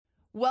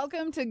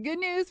Welcome to Good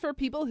News for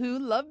People Who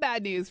Love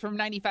Bad News from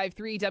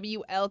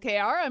 95.3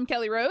 WLKR. I'm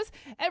Kelly Rose.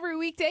 Every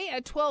weekday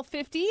at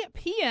 12:50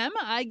 p.m.,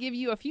 I give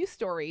you a few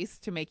stories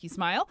to make you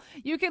smile.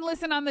 You can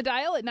listen on the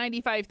dial at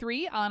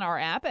 95.3, on our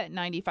app at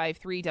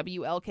 95.3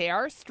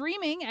 WLKR,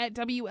 streaming at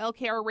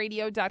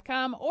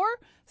WLKRradio.com, or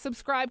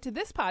subscribe to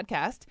this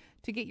podcast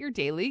to get your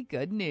daily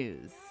good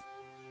news.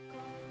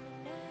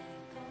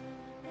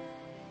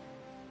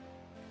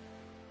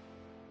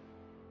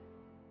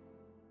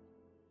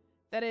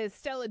 That is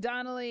Stella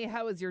Donnelly.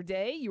 How was your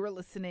day? You were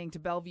listening to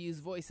Bellevue's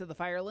Voice of the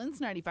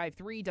Firelands,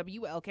 95.3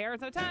 WLKR.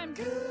 It's now time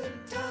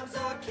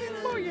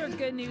for your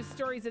good news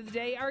stories of the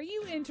day. Are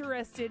you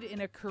interested in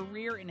a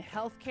career in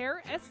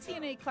healthcare?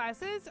 STNA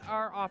classes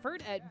are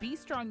offered at Be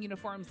Strong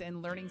Uniforms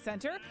and Learning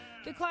Center.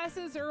 The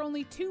classes are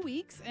only 2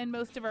 weeks, and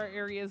most of our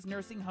area's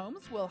nursing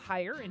homes will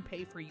hire and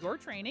pay for your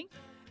training.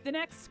 The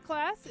next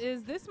class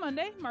is this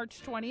Monday,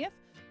 March 20th.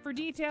 For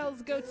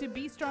details, go to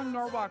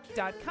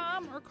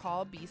BeStrongNorwalk.com or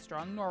call Be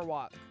Strong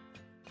Norwalk.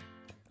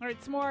 All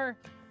right, some more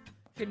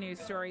good news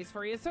stories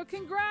for you. So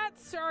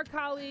congrats to our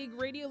colleague,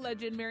 radio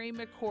legend Mary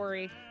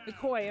McCoy,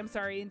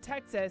 in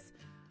Texas,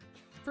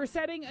 for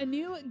setting a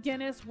new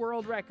Guinness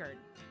World Record.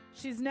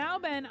 She's now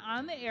been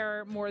on the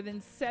air more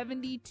than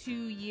 72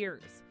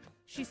 years.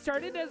 She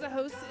started as a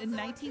host in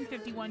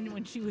 1951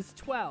 when she was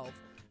 12.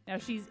 Now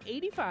she's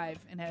 85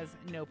 and has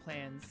no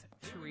plans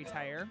to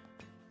retire.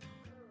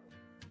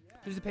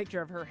 There's a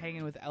picture of her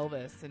hanging with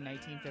Elvis in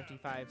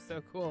 1955.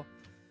 So cool.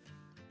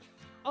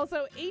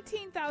 Also,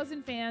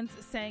 18,000 fans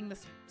sang the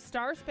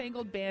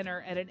Star-Spangled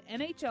Banner at an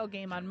NHL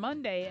game on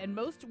Monday, and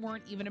most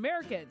weren't even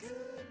Americans.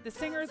 The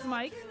singer's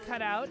mic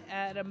cut out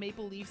at a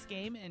Maple Leafs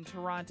game in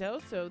Toronto,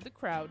 so the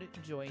crowd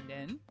joined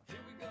in. Here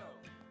we go.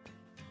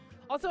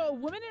 Also, a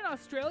woman in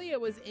Australia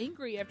was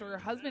angry after her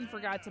husband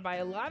forgot to buy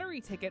a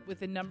lottery ticket with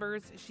the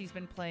numbers she's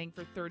been playing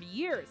for 30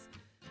 years.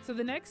 So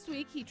the next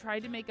week, he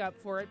tried to make up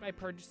for it by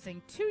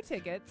purchasing 2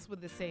 tickets with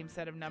the same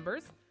set of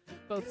numbers.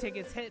 Both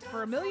tickets hit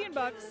for $1 million,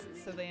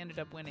 so they ended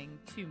up winning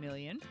 $2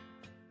 million.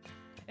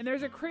 And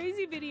there's a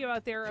crazy video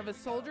out there of a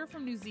soldier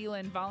from New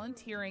Zealand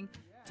volunteering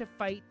to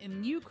fight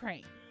in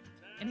Ukraine.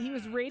 And he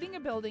was raiding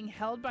a building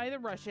held by the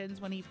Russians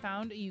when he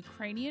found a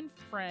Ukrainian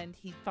friend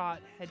he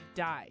thought had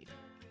died.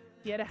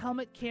 He had a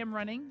helmet cam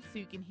running, so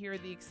you can hear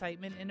the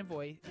excitement in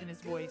his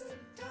voice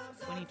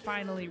when he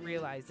finally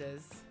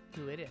realizes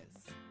who it is.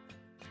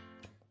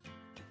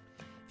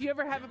 If you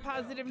ever have a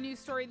positive news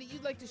story that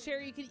you'd like to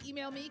share, you can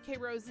email me,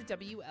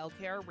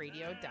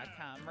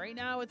 krose@WLKRradio.com. Right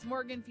now, it's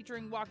Morgan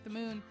featuring Walk the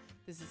Moon.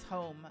 This is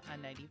Home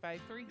on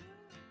 95.3.